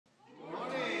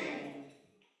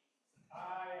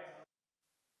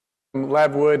I'm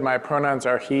Levwood. My pronouns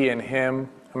are he and him.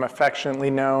 I'm affectionately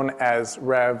known as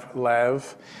Rev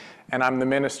Lev, and I'm the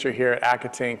minister here at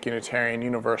Accotink Unitarian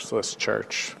Universalist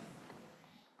Church.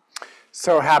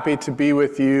 So happy to be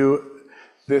with you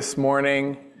this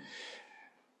morning.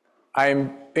 I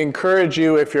encourage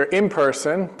you, if you're in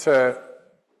person, to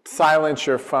silence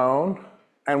your phone,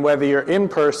 and whether you're in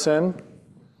person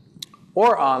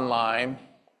or online,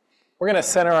 we're going to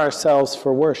center ourselves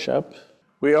for worship.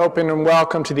 We open and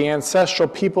welcome to the ancestral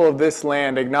people of this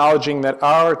land, acknowledging that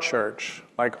our church,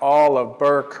 like all of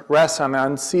Burke, rests on the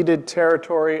unceded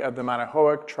territory of the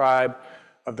Manahoac tribe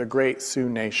of the Great Sioux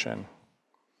Nation.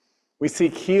 We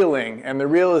seek healing and the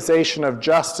realization of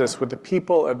justice with the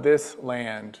people of this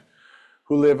land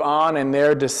who live on in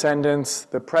their descendants,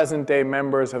 the present-day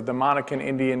members of the Monacan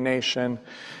Indian Nation,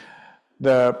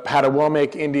 the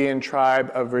Patawomeck Indian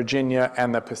tribe of Virginia,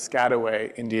 and the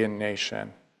Piscataway Indian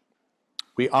Nation.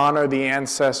 We honor the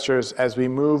ancestors as we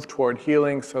move toward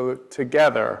healing, so that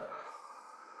together,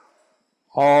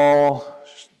 all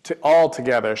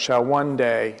together shall one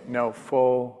day know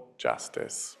full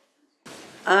justice.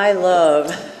 I love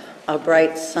a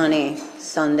bright, sunny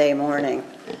Sunday morning,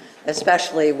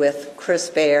 especially with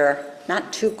crisp air,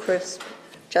 not too crisp,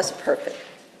 just perfect.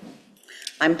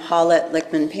 I'm Paulette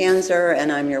Lichtman-Panzer,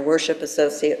 and I'm your worship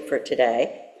associate for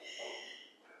today.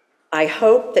 I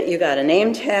hope that you got a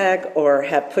name tag or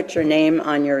have put your name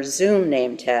on your Zoom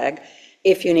name tag.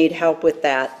 If you need help with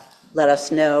that, let us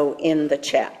know in the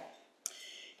chat.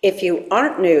 If you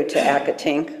aren't new to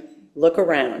Accotink, look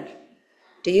around.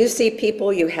 Do you see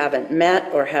people you haven't met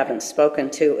or haven't spoken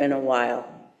to in a while?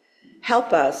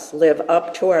 Help us live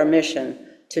up to our mission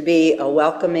to be a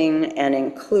welcoming and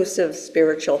inclusive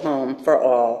spiritual home for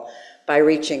all by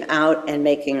reaching out and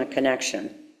making a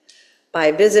connection.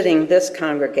 By visiting this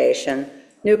congregation,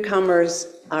 newcomers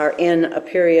are in a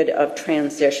period of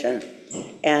transition,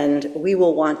 and we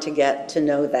will want to get to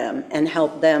know them and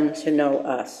help them to know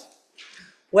us.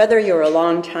 Whether you're a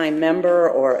longtime member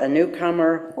or a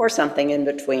newcomer or something in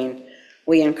between,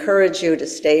 we encourage you to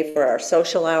stay for our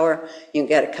social hour. You can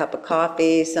get a cup of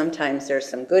coffee. Sometimes there's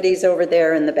some goodies over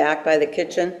there in the back by the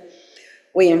kitchen.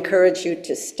 We encourage you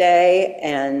to stay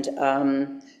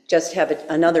and just have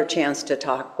another chance to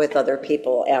talk with other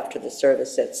people after the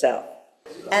service itself.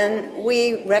 And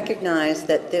we recognize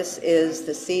that this is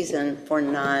the season for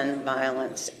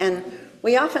nonviolence. And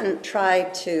we often try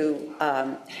to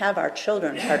have our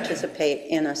children participate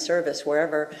in a service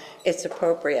wherever it's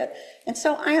appropriate. And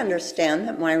so I understand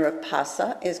that Myra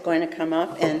Pasa is going to come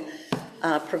up and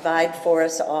provide for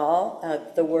us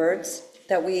all the words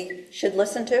that we should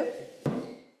listen to.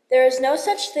 There is no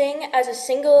such thing as a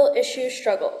single-issue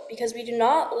struggle because we do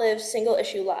not live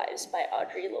single-issue lives, by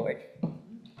Audre Lorde.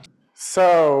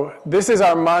 So this is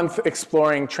our month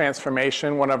exploring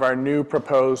transformation, one of our new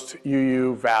proposed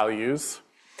UU values.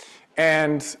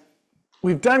 And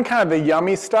we've done kind of the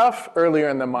yummy stuff earlier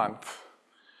in the month.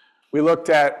 We looked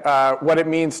at what it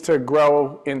means to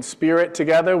grow in spirit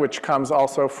together, which comes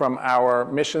also from our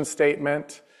mission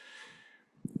statement.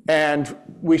 And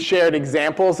we shared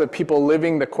examples of people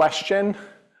living the question,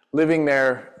 living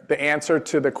the answer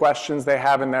to the questions they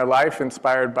have in their life,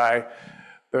 inspired by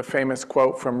the famous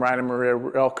quote from Rainer Maria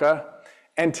Rilke.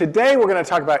 And today we're going to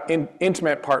talk about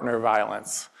intimate partner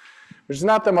violence, which is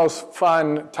not the most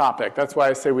fun topic. That's why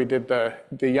I say we did the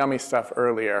yummy stuff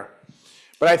earlier.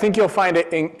 But I think you'll find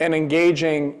it an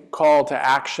engaging call to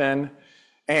action,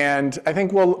 and I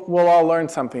think we'll all learn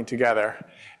something together.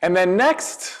 And then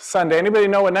next Sunday, anybody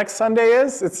know what next Sunday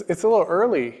is? It's a little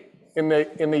early in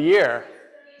the year.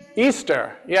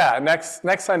 Easter, yeah,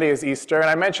 next Sunday is Easter. And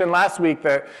I mentioned last week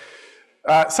that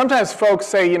sometimes folks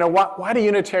say, you know, why do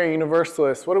Unitarian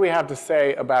Universalists, what do we have to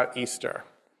say about Easter?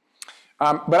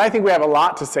 But I think we have a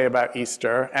lot to say about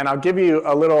Easter, and I'll give you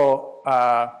a little,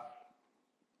 not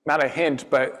a hint,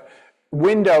 but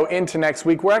window into next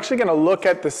week. We're actually going to look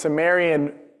at the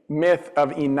Sumerian myth of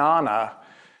Inanna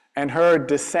and her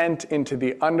descent into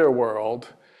the underworld,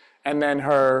 and then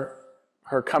her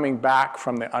coming back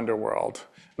from the underworld.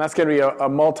 And that's going to be a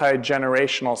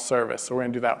multi-generational service. So we're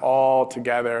going to do that all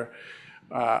together,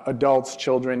 adults,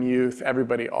 children, youth,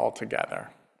 everybody all together.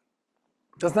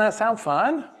 Doesn't that sound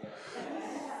fun?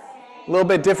 A little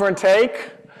bit different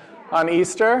take on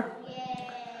Easter.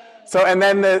 So, and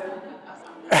then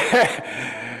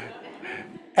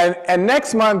and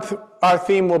next month, our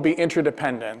theme will be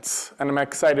interdependence, and I'm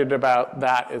excited about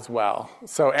that as well.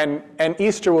 So, and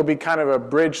Easter will be kind of a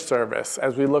bridge service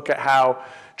as we look at how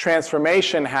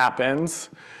transformation happens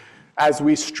as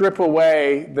we strip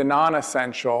away the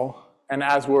non-essential and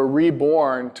as we're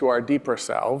reborn to our deeper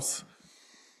selves.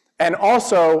 and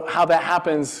also how that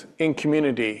happens in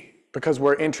community, because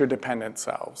we're interdependent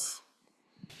selves.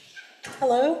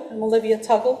 Hello, I'm Olivia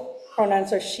Tuggle.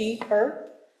 Pronouns are she,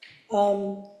 her.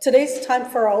 Today's Time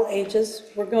for All Ages.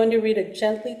 We're going to read a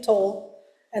gently told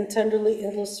and tenderly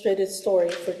illustrated story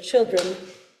for children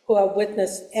who have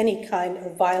witnessed any kind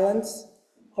of violence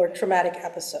or traumatic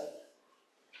episode.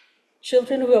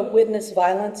 Children who have witnessed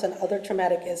violence and other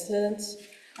traumatic incidents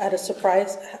are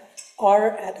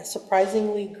at a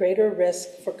surprisingly greater risk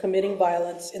for committing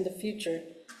violence in the future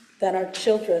than are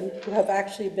children who have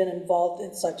actually been involved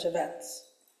in such events.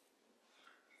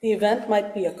 The event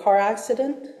might be a car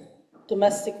accident,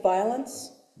 domestic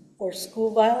violence, or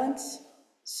school violence,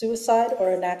 suicide,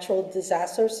 or a natural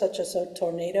disaster such as a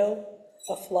tornado,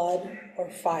 a flood, or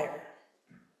fire.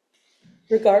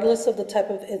 Regardless of the type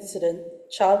of incident,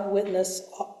 child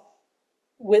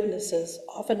witnesses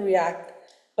often react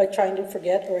by trying to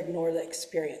forget or ignore the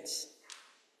experience.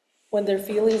 When their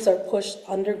feelings are pushed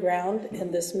underground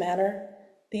in this manner,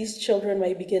 these children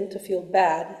may begin to feel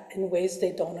bad in ways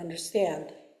they don't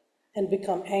understand and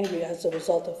become angry as a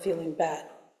result of feeling bad.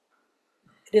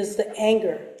 It is the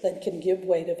anger that can give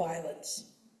way to violence.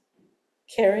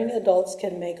 Caring adults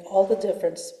can make all the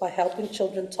difference by helping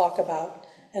children talk about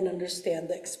and understand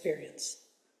the experience.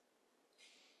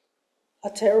 A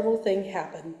Terrible Thing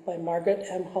Happened by Margaret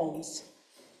M. Holmes,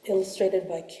 illustrated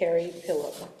by Carrie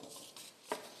Pillow.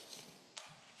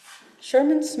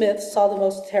 Sherman Smith saw the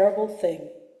most terrible thing.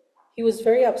 He was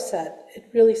very upset.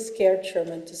 It really scared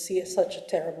Sherman to see such a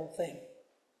terrible thing.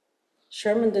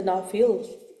 Sherman did not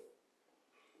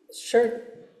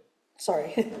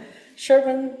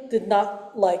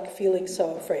like feeling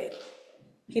so afraid.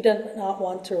 He did not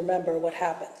want to remember what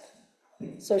happened.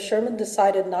 So Sherman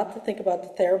decided not to think about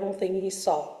the terrible thing he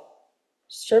saw.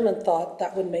 Sherman thought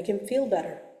that would make him feel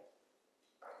better.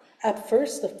 At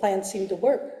first, the plan seemed to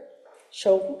work.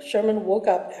 Sherman woke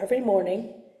up every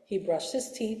morning, he brushed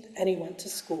his teeth, and he went to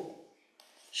school.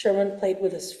 Sherman played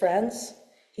with his friends,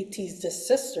 he teased his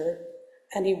sister,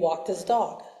 and he walked his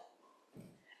dog.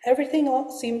 Everything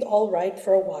seemed all right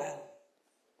for a while,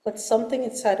 but something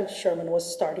inside of Sherman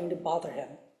was starting to bother him.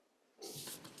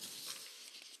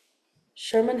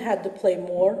 Sherman had to play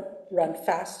more, run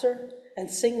faster,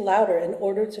 and sing louder in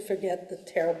order to forget the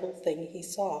terrible thing he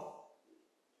saw.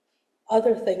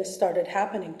 Other things started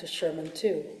happening to Sherman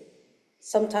too.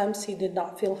 Sometimes he did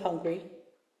not feel hungry.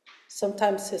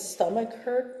 Sometimes his stomach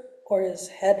hurt or his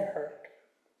head hurt.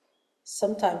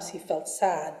 Sometimes he felt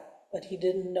sad, but he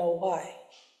didn't know why.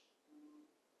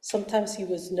 Sometimes he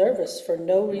was nervous for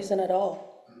no reason at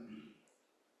all.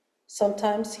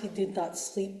 Sometimes he did not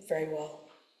sleep very well.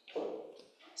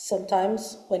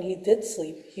 Sometimes when he did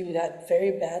sleep, he would have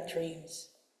very bad dreams.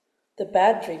 The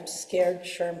bad dreams scared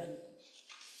Sherman.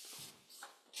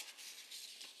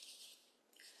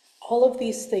 All of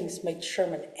these things made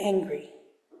Sherman angry.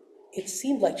 It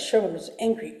seemed like Sherman was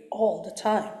angry all the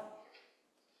time.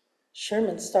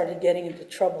 Sherman started getting into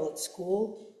trouble at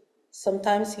school.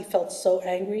 Sometimes he felt so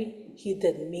angry, he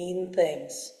did mean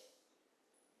things.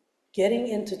 Getting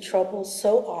into trouble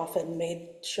so often made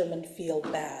Sherman feel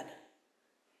bad.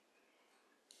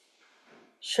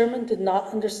 Sherman did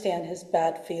not understand his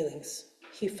bad feelings.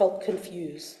 He felt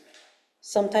confused.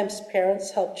 Sometimes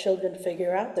parents help children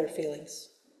figure out their feelings.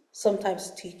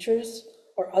 Sometimes teachers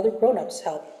or other grown-ups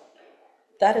help.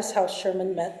 That is how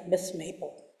Sherman met Miss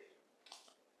Maple.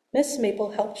 Miss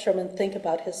Maple helped Sherman think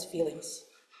about his feelings.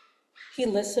 He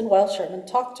listened while Sherman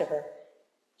talked to her.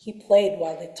 He played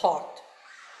while they talked.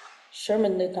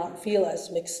 Sherman did not feel as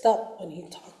mixed up when he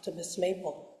talked to Miss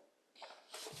Maple.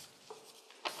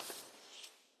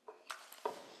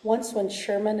 Once when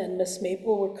Sherman and Miss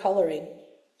Maple were coloring,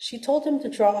 she told him to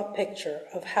draw a picture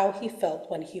of how he felt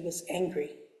when he was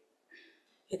angry.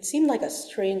 It seemed like a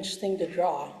strange thing to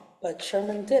draw, but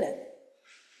Sherman did it.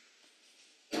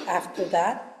 After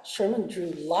that, Sherman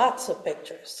drew lots of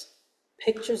pictures.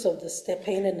 Pictures of the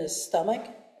pain in his stomach,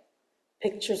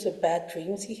 pictures of bad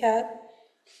dreams he had,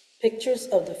 pictures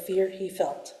of the fear he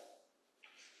felt,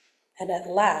 and at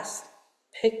last,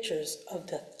 pictures of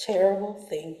the terrible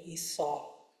thing he saw.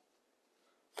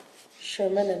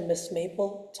 Sherman and Miss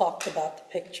Maple talked about the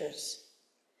pictures.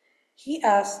 He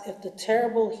asked if the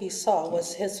terrible he saw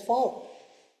was his fault.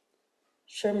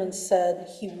 Sherman said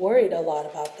he worried a lot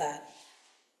about that.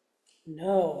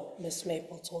 No, Miss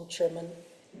Maple told Sherman,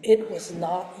 it was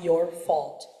not your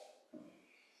fault.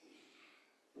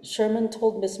 Sherman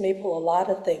told Miss Maple a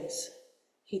lot of things.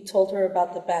 He told her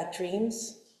about the bad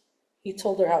dreams. He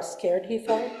told her how scared he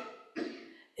felt.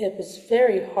 It was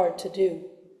very hard to do.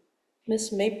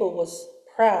 Miss Maple was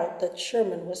proud that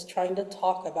Sherman was trying to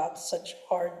talk about such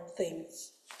hard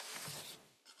things.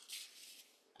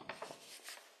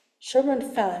 Sherman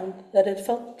found that it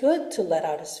felt good to let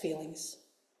out his feelings.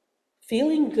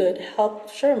 Feeling good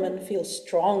helped Sherman feel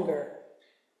stronger.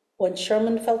 When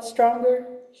Sherman felt stronger,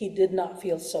 he did not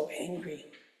feel so angry.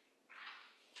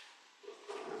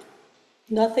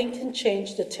 Nothing can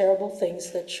change the terrible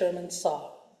things that Sherman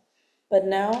saw, but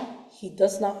now he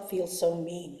does not feel so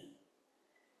mean.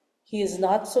 He is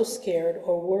not so scared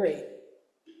or worried.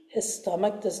 His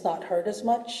stomach does not hurt as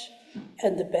much,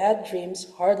 and the bad dreams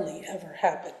hardly ever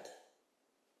happened.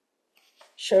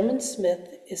 Sherman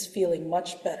Smith is feeling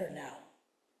much better now.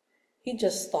 He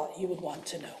just thought you would want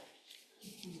to know.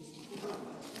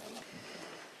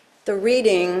 The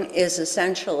reading is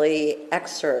essentially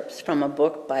excerpts from a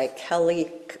book by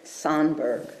Kelly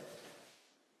Sonberg.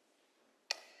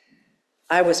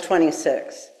 I was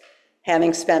 26,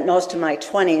 having spent most of my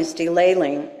 20s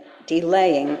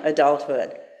delaying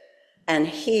adulthood, and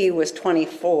he was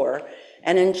 24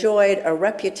 and enjoyed a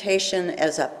reputation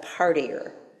as a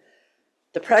partier.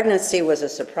 The pregnancy was a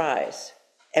surprise,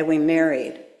 and we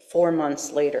married 4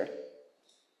 months later.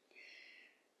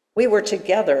 We were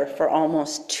together for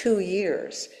almost 2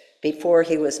 years before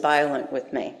he was violent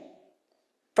with me.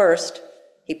 First,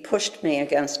 he pushed me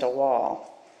against a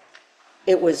wall.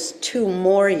 It was 2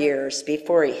 more years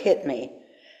before he hit me,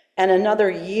 and another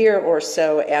year or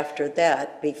so after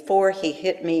that before he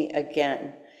hit me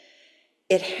again.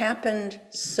 It happened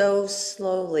so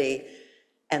slowly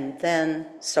and then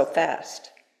so fast.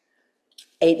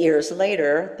 8 years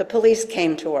later, the police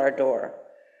came to our door.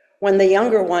 When the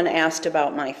younger one asked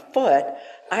about my foot,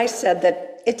 I said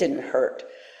that it didn't hurt.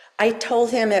 I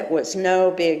told him it was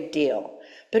no big deal.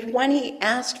 But when he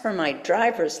asked for my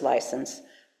driver's license,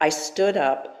 I stood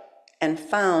up and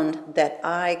found that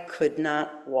I could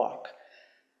not walk.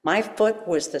 My foot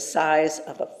was the size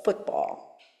of a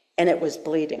football, and it was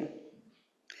bleeding.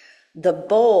 The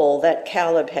bowl that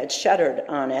Caleb had shuddered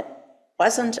on it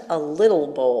wasn't a little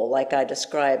bowl like I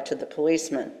described to the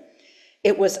policeman.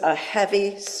 It was a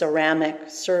heavy ceramic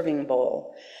serving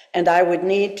bowl, and I would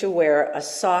need to wear a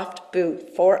soft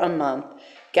boot for a month,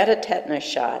 get a tetanus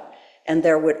shot, and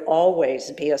there would always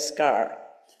be a scar.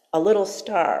 A little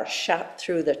star shot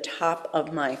through the top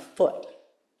of my foot.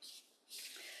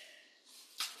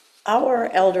 Our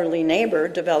elderly neighbor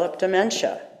developed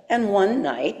dementia, and one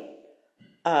night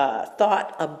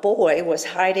thought a boy was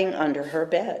hiding under her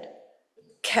bed.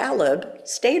 Caleb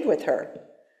stayed with her.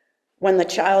 When the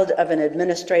child of an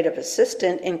administrative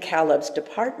assistant in Caleb's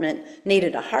department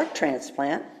needed a heart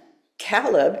transplant,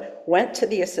 Caleb went to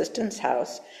the assistant's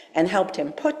house and helped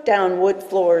him put down wood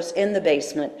floors in the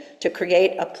basement to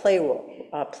create a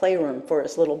playroom for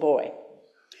his little boy.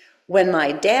 When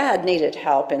my dad needed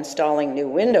help installing new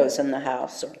windows in the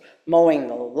house, or mowing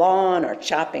the lawn, or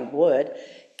chopping wood,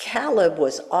 Caleb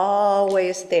was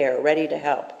always there, ready to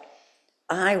help.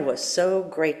 I was so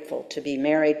grateful to be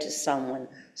married to someone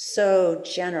so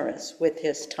generous with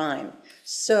his time,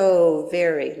 so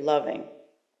very loving.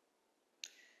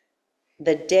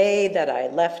 The day that I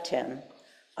left him,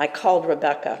 I called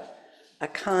Rebecca, a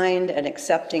kind and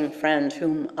accepting friend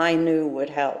whom I knew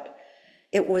would help.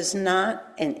 It was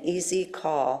not an easy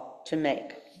call to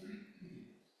make.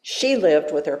 She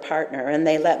lived with her partner, and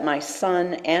they let my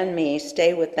son and me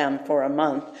stay with them for a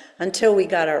month until we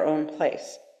got our own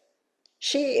place.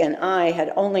 She and I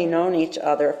had only known each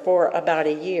other for about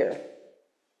a year.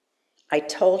 I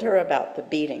told her about the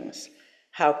beatings,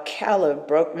 how Caleb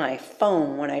broke my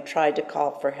phone when I tried to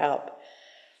call for help,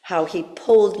 how he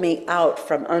pulled me out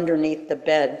from underneath the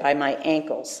bed by my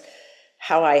ankles,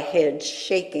 how I hid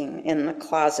shaking in the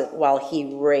closet while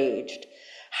he raged,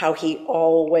 how he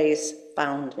always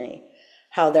found me,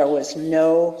 how there was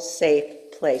no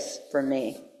safe place for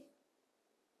me.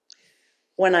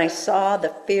 When I saw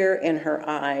the fear in her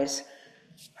eyes,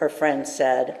 her friend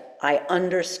said, I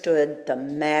understood the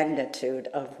magnitude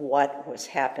of what was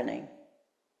happening.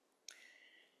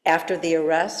 After the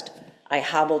arrest, I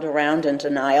hobbled around in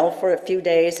denial for a few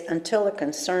days until a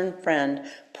concerned friend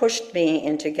pushed me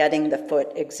into getting the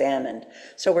foot examined.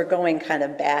 So we're going kind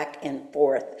of back and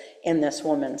forth in this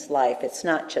woman's life. It's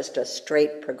not just a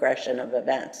straight progression of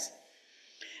events.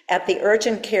 At the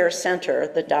urgent care center,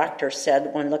 the doctor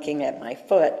said when looking at my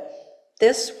foot,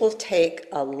 this will take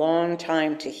a long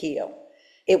time to heal.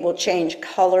 It will change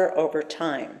color over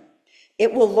time.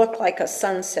 It will look like a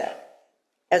sunset.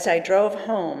 As I drove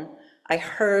home, I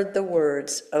heard the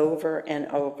words over and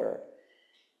over.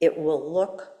 It will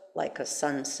look like a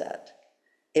sunset.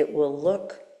 It will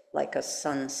look like a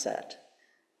sunset.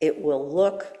 It will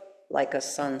look like a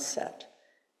sunset.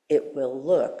 It will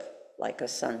look like a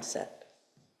sunset.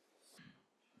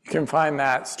 You can find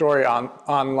that story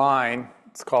online.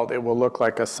 It's called It Will Look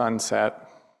Like a Sunset.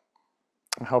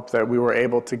 I hope that we were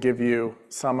able to give you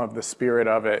some of the spirit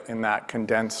of it in that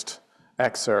condensed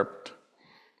excerpt.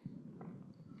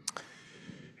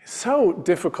 It's so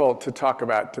difficult to talk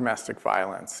about domestic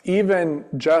violence. Even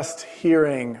just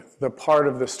hearing the part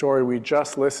of the story we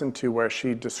just listened to where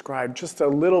she described just a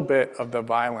little bit of the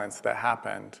violence that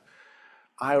happened,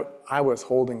 I was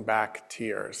holding back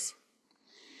tears.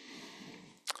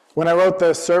 When I wrote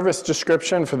the service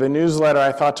description for the newsletter,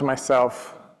 I thought to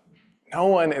myself, no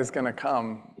one is going to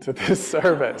come to this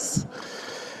service.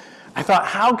 I thought,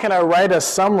 how can I write a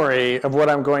summary of what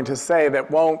I'm going to say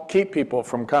that won't keep people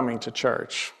from coming to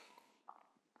church?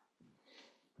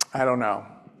 I don't know.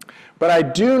 But I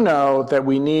do know that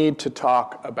we need to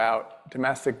talk about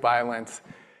domestic violence.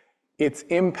 Its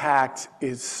impact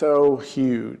is so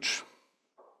huge.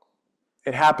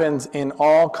 It happens in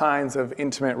all kinds of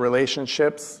intimate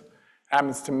relationships. It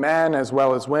happens to men as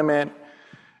well as women.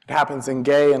 It happens in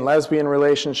gay and lesbian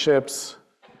relationships.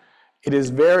 It is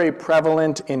very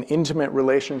prevalent in intimate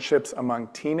relationships among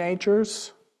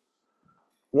teenagers.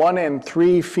 1 in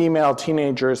 3 female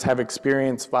teenagers have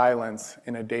experienced violence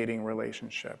in a dating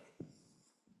relationship.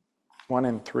 1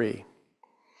 in 3.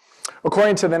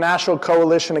 According to the National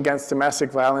Coalition Against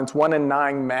Domestic Violence, 1 in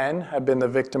 9 men have been the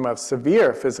victim of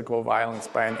severe physical violence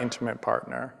by an intimate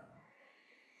partner.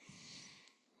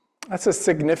 That's a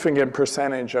significant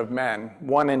percentage of men,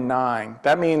 1 in 9.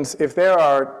 That means if there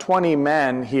are 20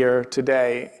 men here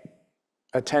today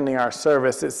attending our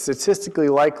service, it's statistically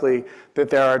likely that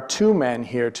there are 2 men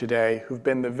here today who've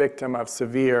been the victim of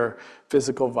severe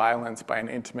physical violence by an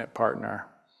intimate partner.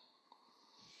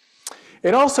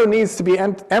 It also needs to be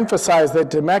emphasized that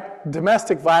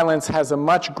domestic violence has a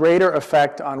much greater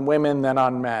effect on women than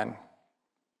on men.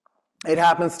 It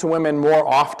happens to women more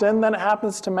often than it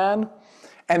happens to men,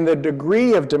 and the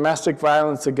degree of domestic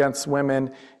violence against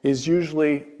women is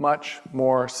usually much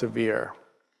more severe.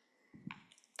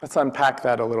 Let's unpack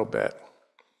that a little bit.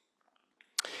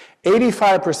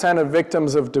 85% of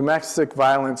victims of domestic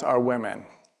violence are women.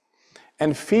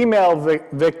 And female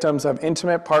victims of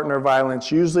intimate partner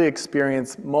violence usually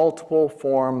experience multiple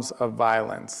forms of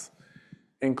violence,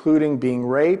 including being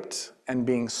raped and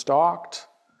being stalked,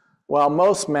 while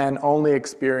most men only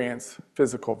experience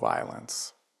physical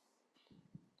violence.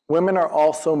 Women are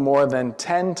also more than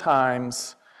 10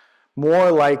 times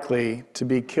more likely to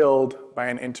be killed by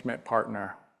an intimate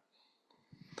partner.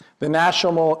 The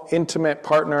National Intimate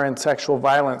Partner and Sexual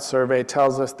Violence Survey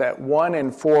tells us that 1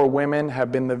 in 4 women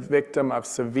have been the victim of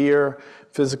severe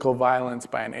physical violence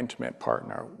by an intimate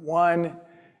partner. 1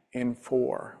 in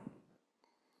 4.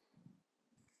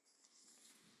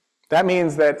 That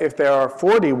means that if there are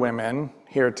 40 women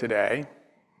here today,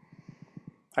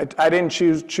 I didn't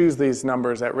choose these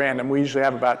numbers at random. We usually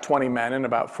have about 20 men and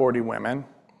about 40 women.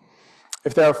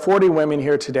 If there are 40 women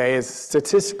here today, it's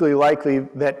statistically likely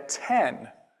that 10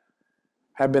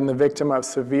 have been the victim of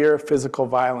severe physical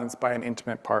violence by an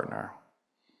intimate partner.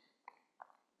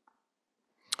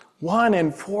 1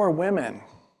 in 4 women.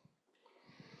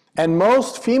 And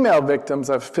most female victims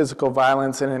of physical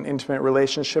violence in an intimate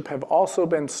relationship have also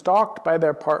been stalked by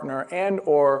their partner and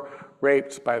or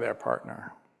raped by their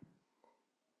partner.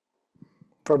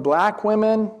 For Black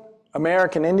women,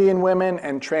 American Indian women,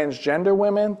 and transgender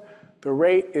women, the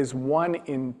rate is 1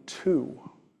 in 2.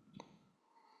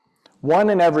 1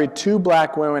 in every 2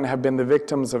 Black women have been the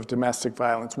victims of domestic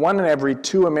violence. 1 in every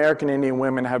 2 American Indian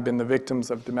women have been the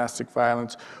victims of domestic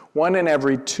violence. 1 in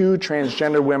every 2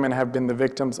 transgender women have been the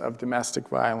victims of domestic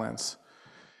violence.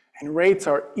 And rates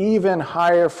are even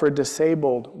higher for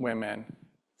disabled women,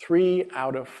 3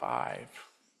 out of 5.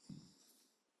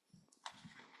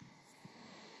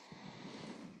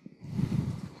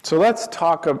 So let's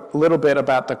talk a little bit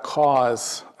about the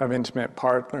cause of intimate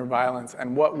partner violence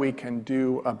and what we can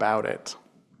do about it.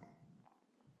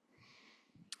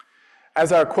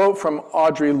 As our quote from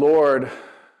Audre Lorde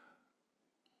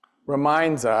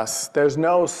reminds us, there's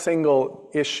no single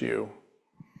issue.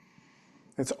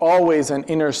 It's always an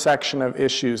intersection of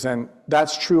issues, and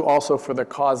that's true also for the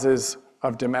causes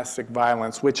of domestic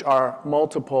violence, which are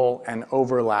multiple and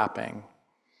overlapping.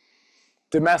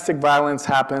 Domestic violence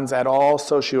happens at all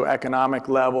socioeconomic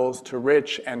levels, to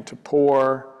rich and to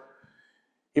poor.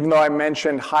 Even though I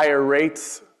mentioned higher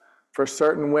rates for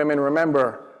certain women,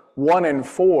 remember, 1 in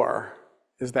 4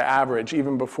 is the average,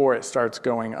 even before it starts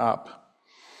going up.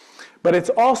 But it's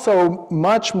also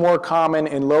much more common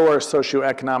in lower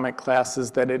socioeconomic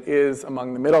classes than it is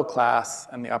among the middle class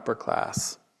and the upper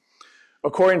class.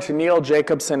 According to Neil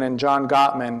Jacobson and John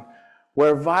Gottman,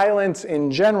 where violence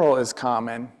in general is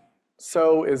common,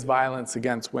 so is violence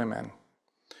against women.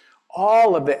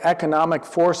 all of the economic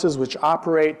forces which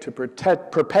operate to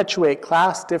perpetuate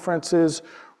class differences,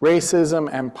 racism,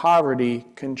 and poverty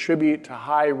contribute to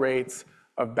high rates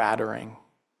of battering.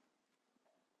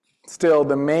 Still,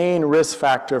 the main risk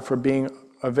factor for being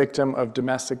a victim of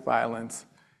domestic violence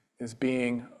is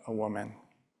being a woman.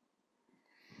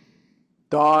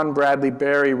 Dawn Bradley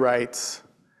Berry writes,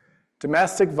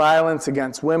 "Domestic violence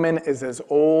against women is as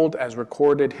old as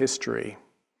recorded history.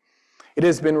 It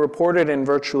has been reported in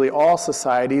virtually all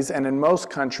societies, and in most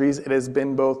countries it has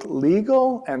been both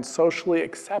legal and socially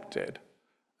accepted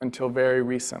until very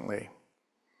recently.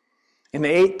 In the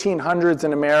 1800s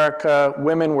in America,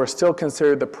 women were still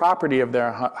considered the property of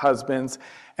their husbands,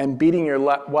 and beating your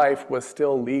wife was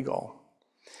still legal.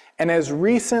 And as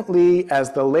recently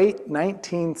as the late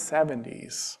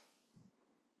 1970s,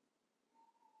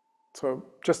 so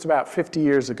just about 50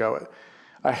 years ago,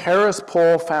 a Harris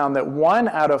poll found that 1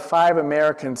 out of 5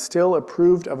 Americans still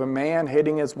approved of a man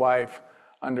hitting his wife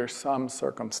under some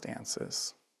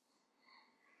circumstances."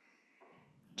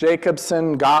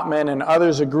 Jacobson, Gottman, and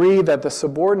others agree that the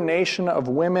subordination of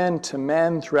women to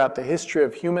men throughout the history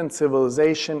of human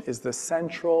civilization is the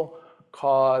central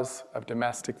cause of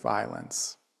domestic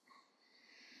violence.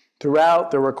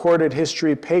 Throughout the recorded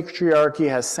history, patriarchy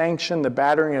has sanctioned the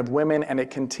battering of women, and it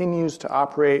continues to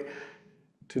operate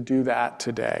to do that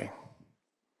today.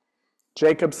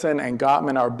 Jacobson and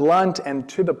Gottman are blunt and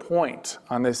to the point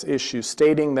on this issue,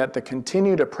 stating that the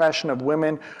continued oppression of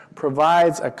women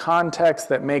provides a context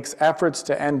that makes efforts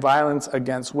to end violence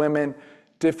against women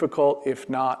difficult, if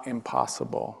not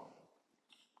impossible.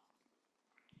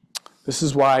 This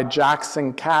is why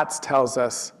Jackson Katz tells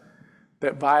us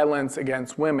that violence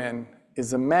against women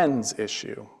is a men's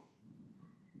issue.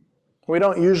 We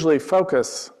don't usually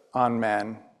focus on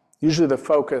men. Usually the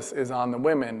focus is on the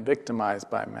women victimized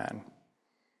by men.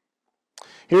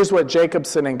 Here's what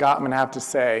Jacobson and Gottman have to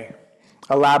say,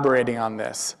 elaborating on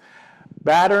this.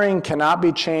 Battering cannot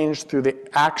be changed through the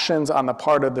actions on the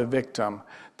part of the victim.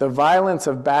 The violence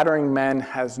of battering men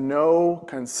has no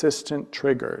consistent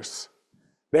triggers.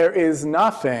 There is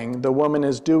nothing the woman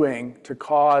is doing to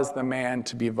cause the man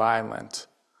to be violent.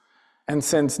 And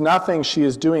since nothing she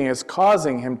is doing is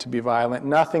causing him to be violent,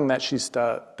 nothing that she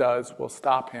does will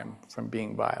stop him from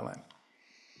being violent.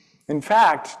 In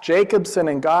fact, Jacobson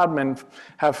and Gottman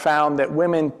have found that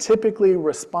women typically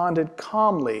responded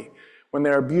calmly when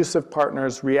their abusive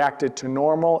partners reacted to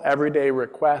normal, everyday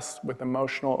requests with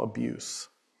emotional abuse.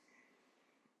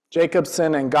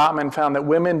 Jacobson and Gottman found that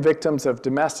women victims of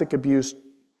domestic abuse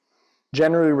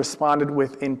generally responded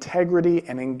with integrity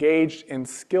and engaged in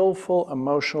skillful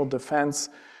emotional defense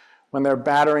when their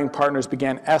battering partners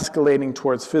began escalating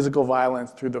towards physical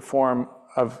violence through the form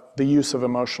of the use of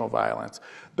emotional violence.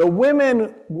 The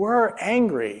women were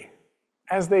angry,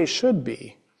 as they should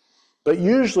be, but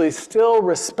usually still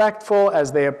respectful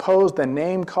as they opposed the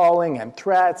name-calling and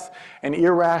threats and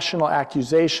irrational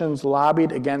accusations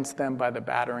lobbied against them by the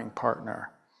battering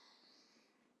partner.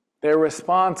 Their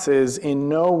responses in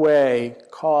no way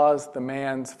caused the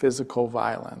man's physical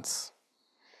violence.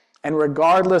 And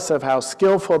regardless of how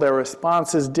skillful their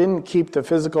responses, didn't keep the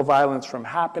physical violence from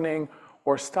happening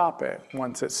or stop it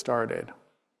once it started.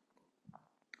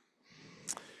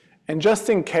 And just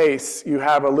in case you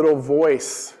have a little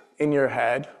voice in your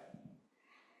head,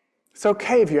 it's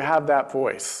okay if you have that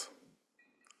voice.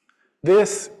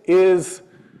 This is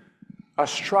a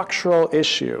structural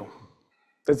issue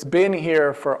that's been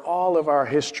here for all of our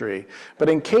history. But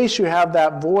in case you have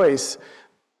that voice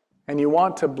and you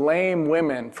want to blame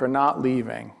women for not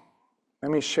leaving,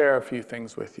 let me share a few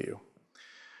things with you.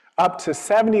 Up to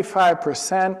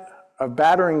 75% of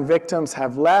battering victims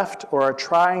have left or are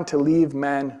trying to leave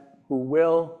men who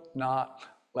will not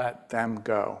let them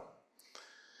go.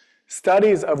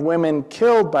 Studies of women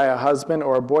killed by a husband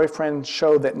or a boyfriend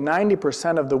show that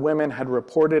 90% of the women had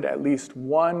reported at least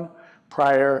one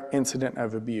prior incident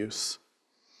of abuse.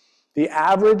 The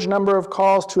average number of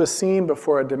calls to a scene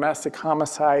before a domestic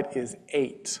homicide is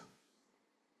 8.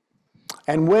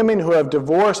 And women who have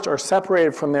divorced or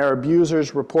separated from their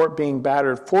abusers report being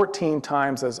battered 14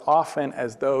 times as often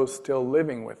as those still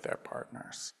living with their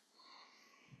partners.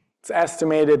 It's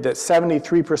estimated that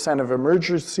 73% of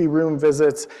emergency room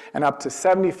visits and up to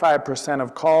 75%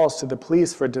 of calls to the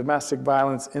police for domestic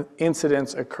violence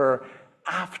incidents occur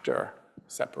after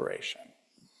separation.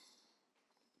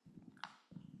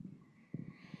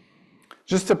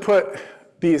 Just to put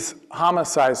these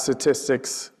homicide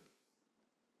statistics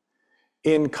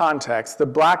in context, the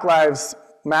Black Lives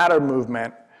Matter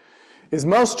movement is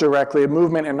most directly a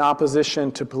movement in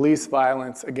opposition to police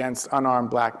violence against unarmed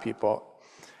black people.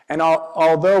 And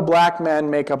although black men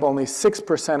make up only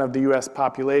 6% of the US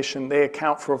population, they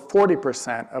account for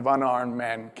 40% of unarmed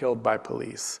men killed by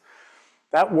police.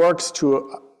 That works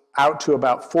out to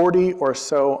about 40 or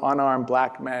so unarmed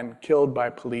black men killed by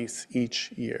police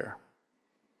each year.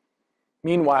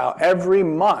 Meanwhile, every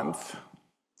month,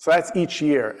 so that's each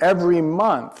year, every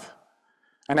month,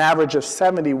 an average of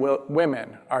 70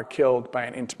 women are killed by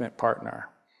an intimate partner.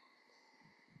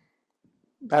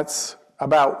 That's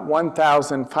about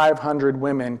 1,500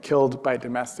 women killed by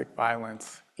domestic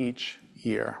violence each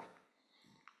year.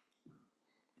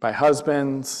 By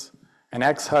husbands and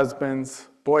ex-husbands,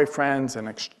 boyfriends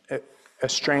and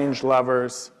estranged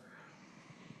lovers.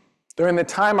 During the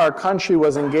time our country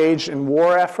was engaged in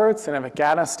war efforts in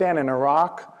Afghanistan and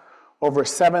Iraq, over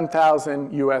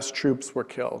 7,000 US troops were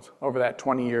killed over that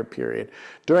 20-year period.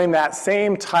 During that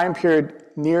same time period,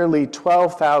 nearly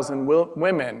 12,000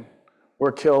 women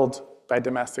were killed by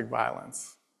domestic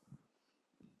violence.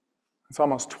 It's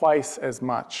almost twice as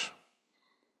much.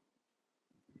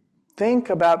 Think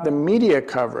about the media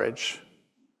coverage,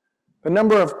 the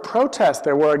number of protests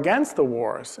there were against the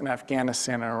wars in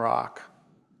Afghanistan and Iraq.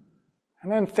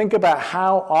 And then think about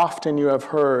how often you have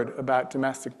heard about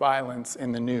domestic violence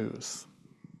in the news.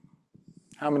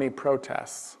 How many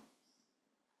protests?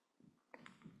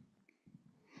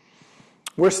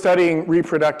 We're studying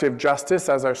reproductive justice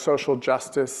as our social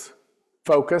justice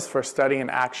focus for study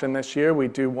and action this year. We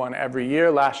do one every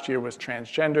year. Last year was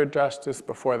transgender justice,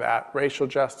 before that racial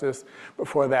justice,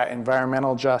 before that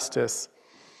environmental justice.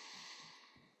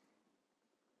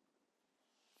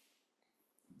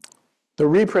 The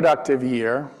reproductive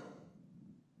year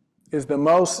is the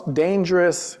most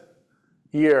dangerous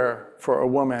year for a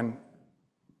woman,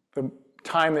 the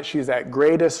time that she's at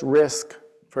greatest risk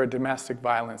for a domestic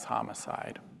violence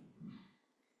homicide.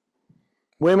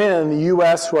 Women in the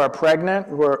US who are pregnant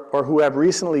or who have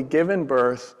recently given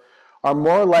birth are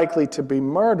more likely to be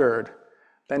murdered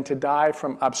than to die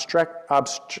from obstetric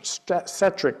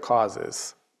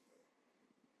causes.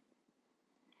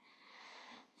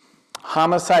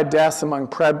 Homicide deaths among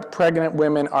pregnant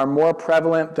women are more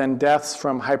prevalent than deaths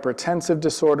from hypertensive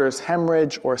disorders,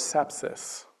 hemorrhage, or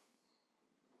sepsis.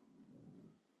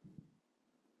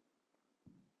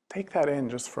 Take that in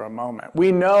just for a moment.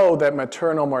 We know that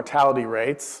maternal mortality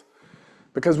rates,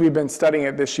 because we've been studying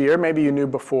it this year, maybe you knew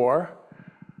before,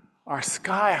 are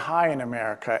sky high in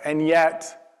America, and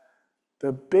yet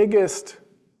the biggest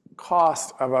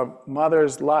cost of a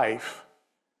mother's life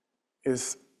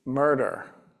is murder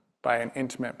by an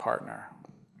intimate partner.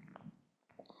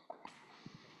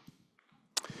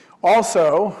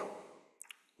 Also,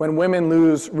 when women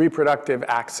lose reproductive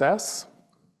access,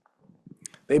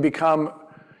 they become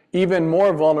even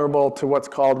more vulnerable to what's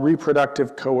called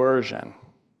reproductive coercion.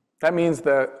 That means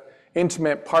the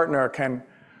intimate partner can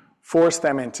force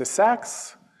them into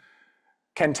sex,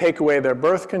 can take away their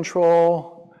birth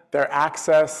control, their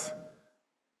access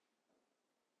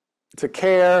to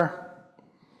care.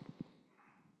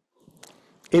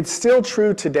 It's still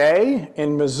true today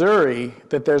in Missouri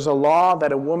that there's a law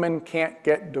that a woman can't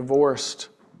get divorced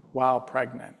while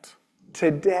pregnant.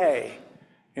 Today,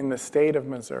 in the state of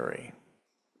Missouri.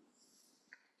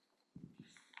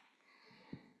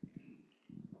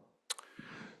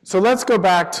 So let's go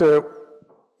back to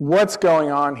what's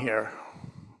going on here.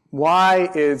 Why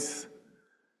is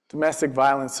domestic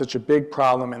violence such a big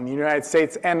problem in the United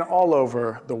States and all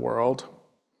over the world?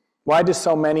 Why do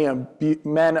so many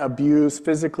men abuse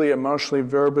physically, emotionally,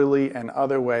 verbally, and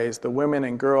other ways the women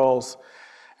and girls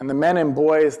and the men and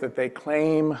boys that they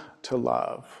claim to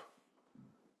love?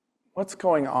 What's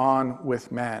going on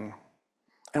with men?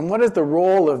 And what is the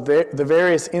role of the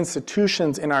various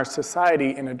institutions in our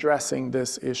society in addressing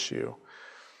this issue?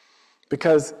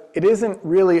 Because it isn't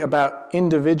really about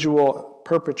individual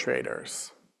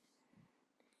perpetrators.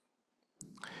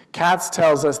 Katz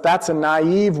tells us that's a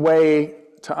naive way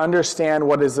to understand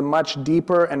what is a much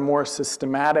deeper and more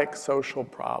systematic social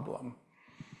problem.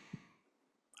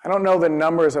 I don't know the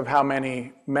numbers of how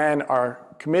many men are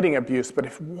committing abuse, but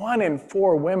if 1 in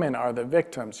 4 women are the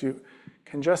victims, you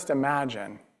can just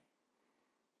imagine.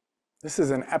 This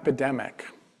is an epidemic.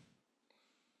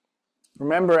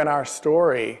 Remember in our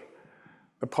story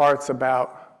the parts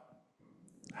about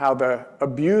how the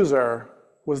abuser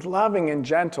was loving and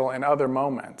gentle in other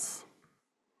moments.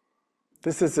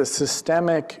 This is a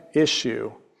systemic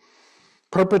issue.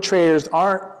 Perpetrators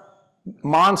aren't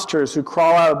monsters who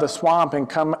crawl out of the swamp and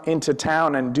come into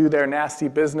town and do their nasty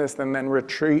business and then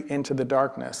retreat into the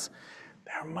darkness.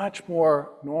 They're much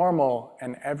more normal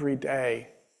and everyday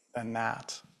than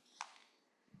that.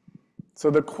 So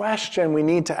the question we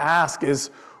need to ask is,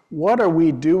 what are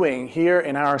we doing here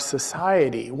in our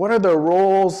society? What are the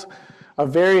roles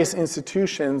of various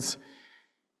institutions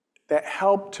that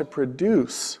help to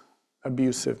produce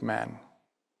abusive men?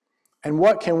 And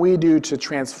what can we do to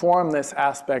transform this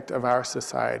aspect of our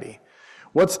society?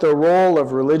 What's the role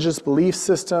of religious belief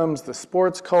systems, the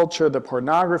sports culture, the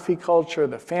pornography culture,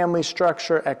 the family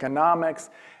structure, economics,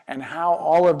 and how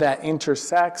all of that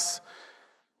intersects,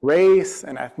 race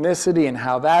and ethnicity and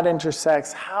how that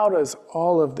intersects? How does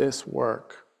all of this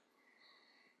work?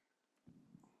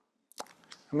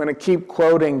 I'm going to keep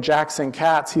quoting Jackson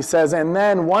Katz. He says, and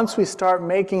then once we start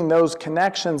making those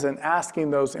connections and asking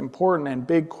those important and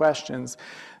big questions,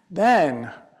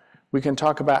 then we can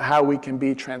talk about how we can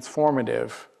be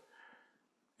transformative.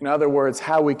 In other words,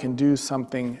 how we can do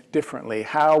something differently,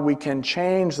 how we can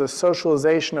change the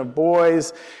socialization of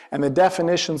boys and the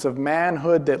definitions of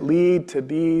manhood that lead to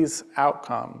these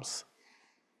outcomes.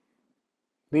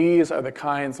 These are the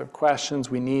kinds of questions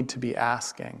we need to be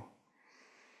asking.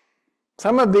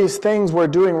 Some of these things we're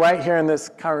doing right here in this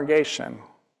congregation.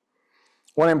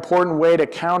 One important way to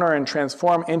counter and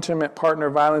transform intimate partner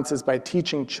violence is by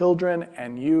teaching children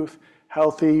and youth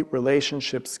healthy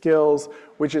relationship skills,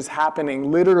 which is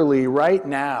happening literally right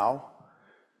now,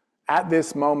 at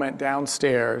this moment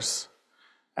downstairs,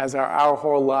 as our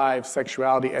whole lives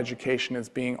sexuality education is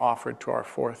being offered to our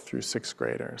 4th through 6th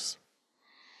graders.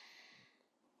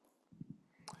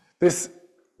 This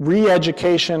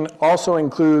re-education also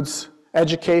includes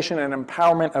education and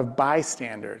empowerment of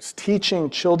bystanders, teaching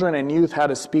children and youth how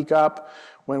to speak up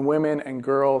when women and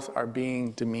girls are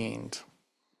being demeaned.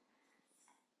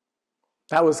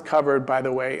 That was covered, by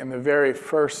the way, in the very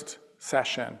first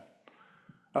session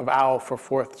of OWL for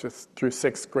 4th through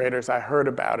 6th graders. I heard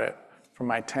about it from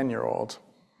my 10-year-old.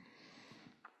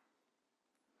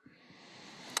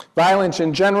 Violence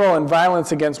in general and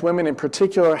violence against women in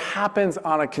particular happens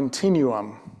on a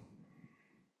continuum.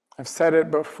 I've said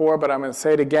it before, but I'm going to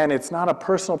say it again. It's not a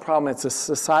personal problem, it's a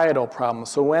societal problem.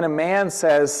 So when a man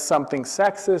says something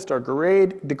sexist or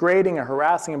degrading or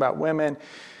harassing about women,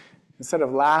 instead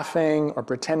of laughing or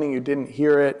pretending you didn't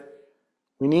hear it,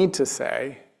 we need to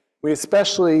say, we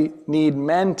especially need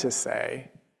men to say,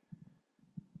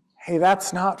 hey,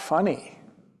 that's not funny.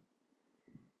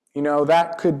 You know,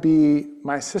 that could be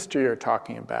my sister you're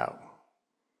talking about.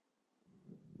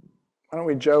 Why don't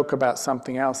we joke about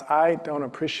something else? I don't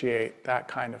appreciate that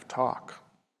kind of talk.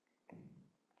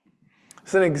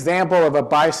 It's an example of a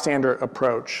bystander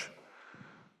approach.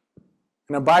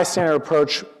 In a bystander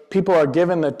approach, people are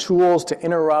given the tools to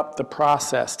interrupt the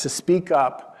process, to speak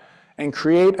up, and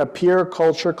create a peer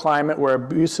culture climate where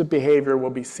abusive behavior will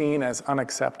be seen as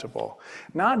unacceptable.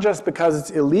 Not just because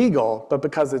it's illegal, but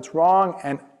because it's wrong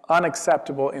and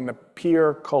unacceptable in the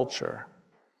peer culture.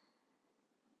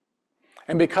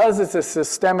 And because it's a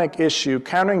systemic issue,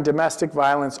 countering domestic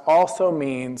violence also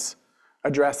means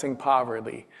addressing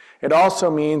poverty. It also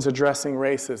means addressing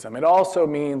racism. It also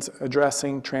means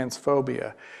addressing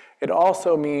transphobia. It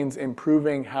also means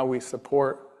improving how we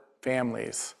support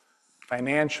families,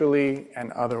 financially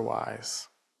and otherwise.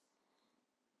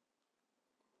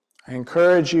 I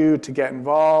encourage you to get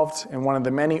involved in one of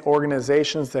the many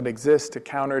organizations that exist to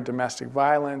counter domestic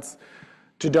violence,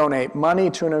 to donate money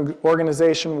to an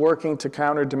organization working to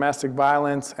counter domestic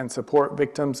violence and support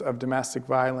victims of domestic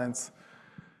violence,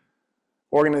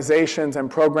 organizations and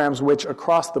programs which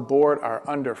across the board are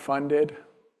underfunded.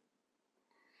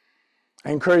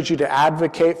 I encourage you to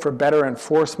advocate for better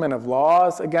enforcement of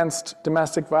laws against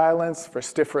domestic violence, for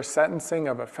stiffer sentencing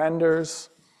of offenders.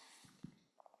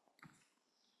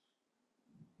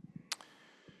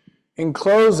 In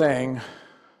closing,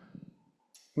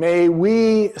 may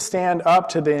we stand up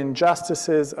to the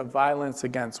injustices of violence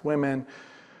against women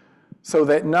so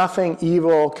that nothing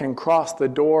evil can cross the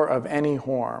door of any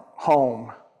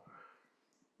home.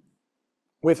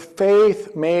 With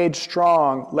faith made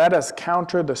strong, let us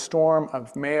counter the storm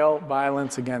of male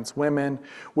violence against women.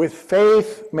 With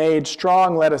faith made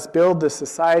strong, let us build this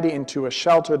society into a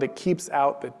shelter that keeps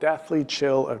out the deathly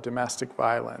chill of domestic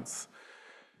violence.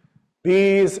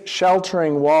 These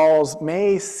sheltering walls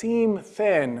may seem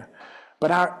thin, but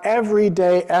our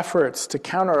everyday efforts to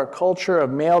counter a culture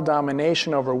of male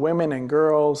domination over women and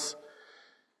girls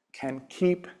can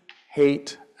keep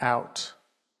hate out.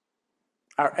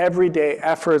 Our everyday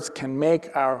efforts can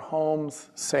make our homes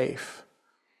safe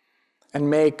and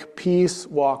make peace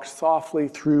walk softly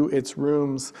through its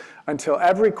rooms until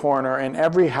every corner and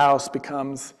every house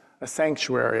becomes a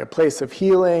sanctuary, a place of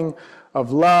healing,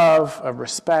 of love, of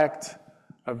respect,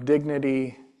 of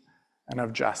dignity, and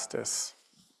of justice.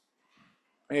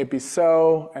 May it be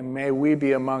so, and may we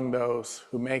be among those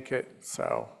who make it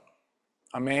so.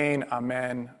 Amen,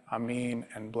 amen, amen,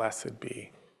 and blessed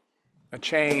be. A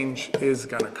change is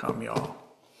going to come, y'all.